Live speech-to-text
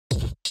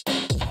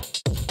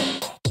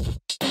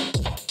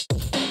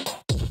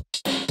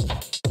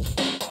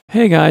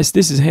Hey guys,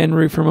 this is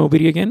Henry from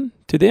OBEDIA again.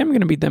 Today I'm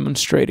going to be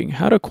demonstrating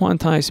how to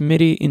quantize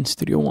MIDI in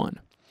Studio One.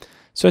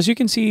 So as you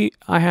can see,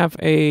 I have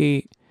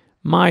a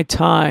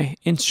MIDI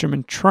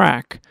instrument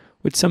track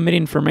with some MIDI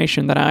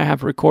information that I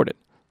have recorded.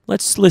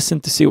 Let's listen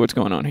to see what's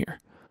going on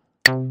here.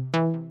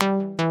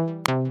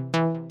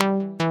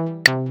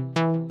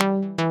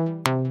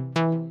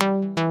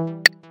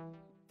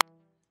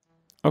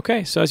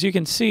 Okay, so as you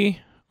can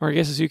see, or I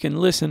guess as you can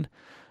listen,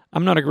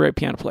 I'm not a great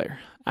piano player.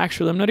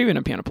 Actually, I'm not even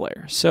a piano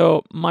player,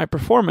 so my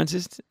performance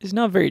is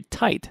not very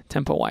tight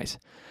tempo-wise,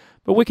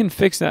 but we can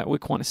fix that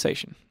with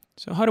quantization.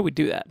 So how do we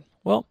do that?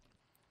 Well,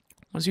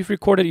 once you've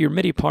recorded your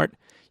MIDI part,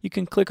 you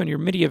can click on your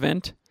MIDI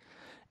event,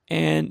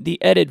 and the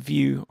edit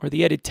view or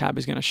the edit tab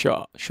is going to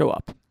show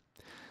up.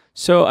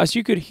 So as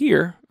you could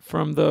hear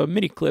from the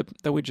MIDI clip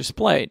that we just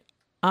played,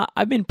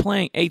 I've been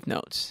playing 8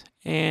 notes,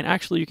 and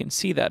actually you can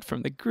see that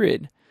from the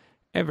grid.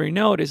 Every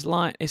note is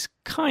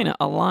kind of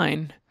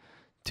aligned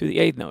to the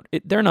 8th note.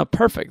 They're not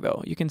perfect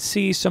though. You can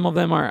see some of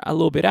them are a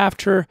little bit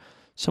after,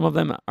 some of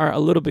them are a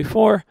little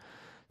before.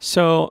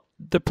 So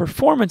the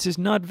performance is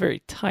not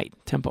very tight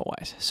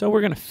tempo-wise. So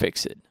we're going to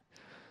fix it.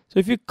 So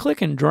if you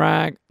click and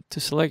drag to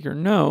select your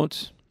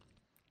notes,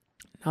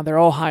 now they're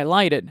all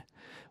highlighted.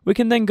 We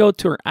can then go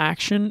to our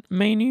action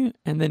menu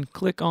and then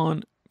click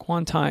on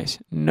Quantize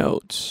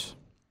Notes.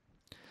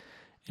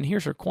 And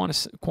here's our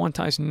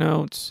Quantize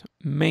Notes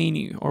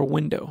menu or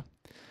window.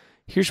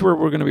 Here's where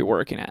we're going to be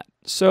working at.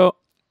 So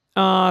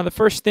the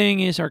first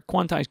thing is our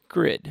Quantize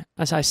Grid.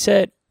 As I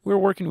said, we're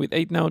working with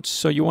 8 notes,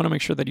 so you want to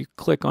make sure that you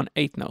click on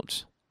 8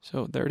 notes.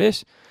 So there it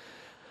is.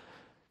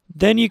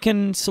 Then you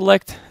can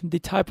select the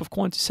type of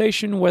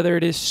quantization, whether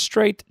it is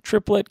straight,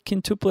 triplet,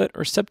 quintuplet,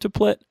 or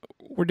septuplet.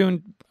 We're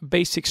doing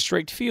basic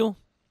straight feel.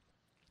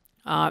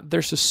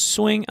 There's a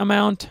swing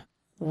amount.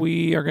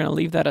 We are going to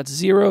leave that at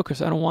 0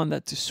 because I don't want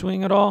that to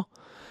swing at all.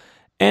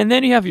 And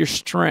then you have your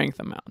strength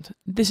amount.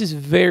 This is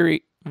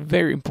very,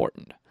 very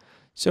important.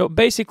 So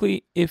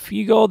basically, if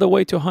you go all the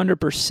way to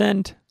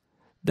 100%,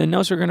 the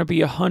notes are going to be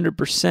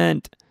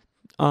 100%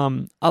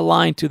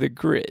 aligned to the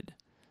grid.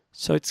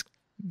 So it's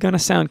going to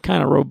sound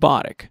kind of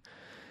robotic.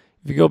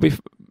 If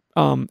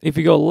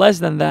you go less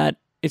than that,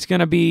 it's going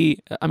to be,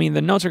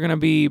 the notes are going to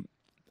be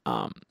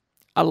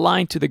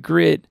aligned to the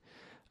grid,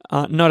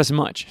 not as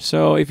much.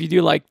 So if you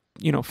do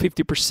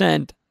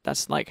 50%,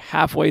 that's like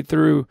halfway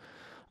through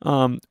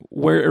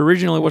where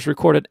originally was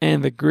recorded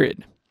and the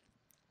grid.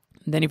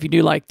 Then if you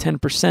do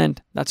 10%,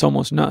 that's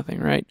almost nothing,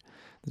 right?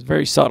 It's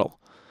very subtle.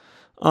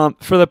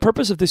 For the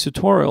purpose of this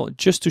tutorial,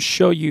 just to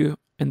show you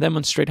and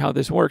demonstrate how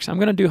this works, I'm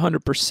going to do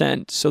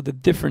 100%, so the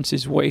difference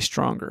is way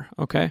stronger,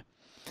 okay?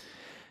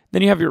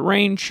 Then you have your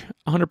range.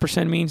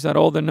 100% means that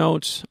all the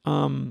notes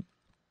are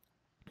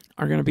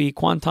going to be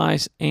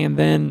quantized, and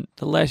then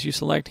the less you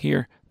select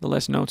here, the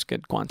less notes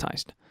get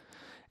quantized.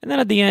 And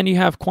then at the end, you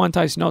have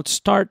Quantize Note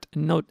Start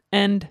and Note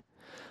End.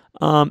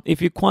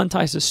 If you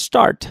quantize the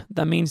start,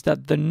 that means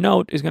that the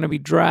note is going to be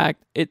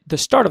dragged, the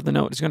start of the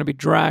note is going to be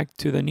dragged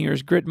to the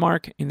nearest grid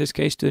mark, in this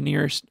case to the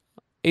nearest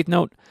 8th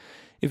note.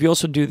 If you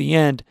also do the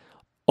end,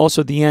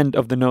 also the end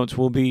of the notes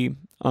will be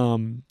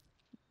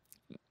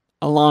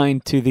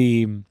aligned to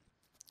the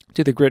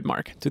grid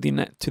mark, to the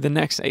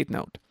next 8th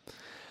note.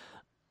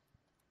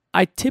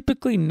 I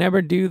typically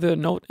never do the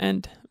note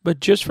end,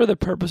 but just for the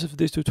purpose of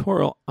this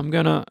tutorial, I'm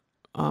going to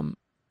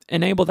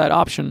enable that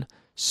option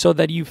so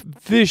that you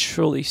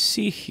visually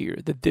see here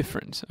the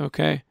difference,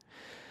 okay?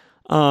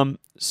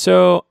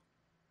 So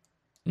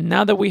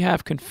now that we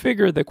have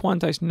configured the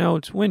Quantize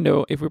Notes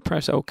window, if we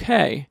press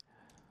OK,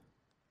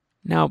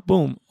 now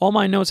boom, all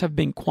my notes have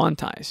been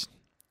quantized.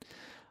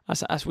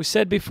 As we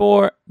said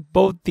before,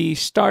 both the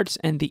starts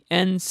and the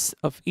ends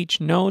of each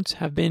note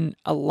have been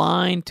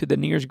aligned to the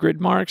nearest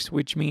grid marks,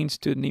 which means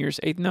to the nearest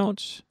 8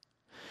 notes.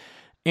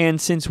 And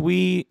since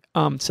we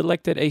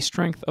selected a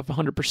strength of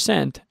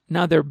 100%,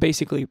 now they're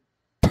basically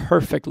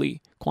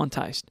perfectly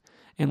quantized.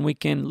 And we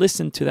can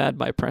listen to that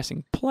by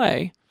pressing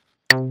play.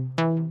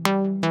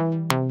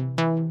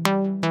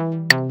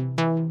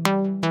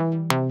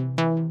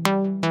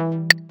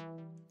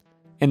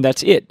 And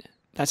that's it.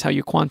 That's how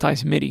you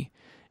quantize MIDI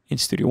in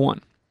Studio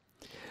One.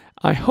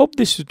 I hope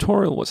this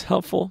tutorial was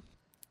helpful.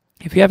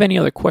 If you have any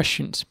other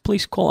questions,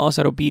 please call us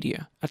at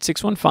OBEDIA at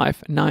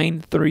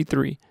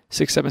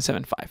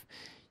 615-933-6775.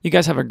 You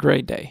guys have a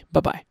great day.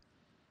 Bye-bye.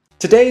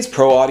 Today's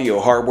pro audio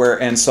hardware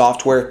and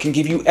software can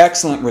give you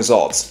excellent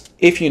results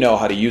if you know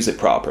how to use it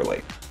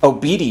properly.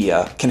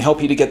 OBEDIA can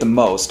help you to get the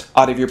most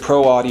out of your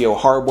pro audio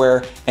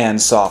hardware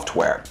and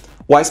software.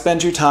 Why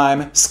spend your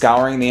time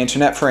scouring the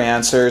internet for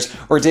answers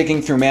or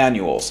digging through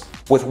manuals?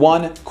 With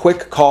one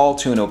quick call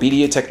to an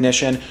OBEDIA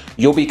technician,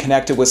 you'll be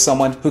connected with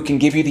someone who can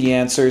give you the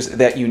answers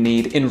that you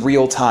need in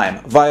real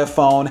time via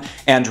phone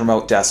and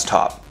remote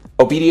desktop.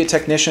 OBEDIA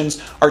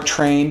technicians are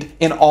trained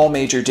in all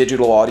major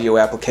digital audio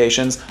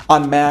applications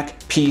on Mac,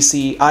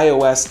 PC,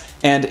 iOS,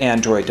 and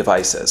Android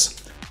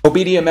devices.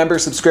 OBEDIA member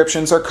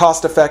subscriptions are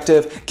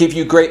cost-effective, give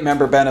you great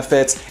member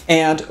benefits,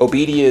 and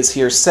OBEDIA is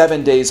here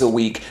 7 days a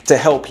week to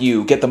help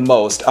you get the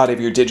most out of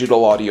your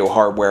digital audio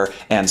hardware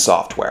and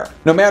software.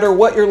 No matter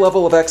what your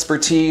level of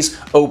expertise,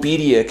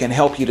 OBEDIA can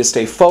help you to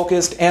stay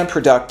focused and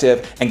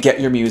productive and get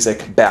your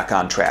music back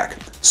on track.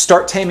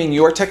 Start taming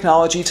your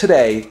technology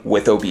today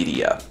with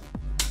OBEDIA.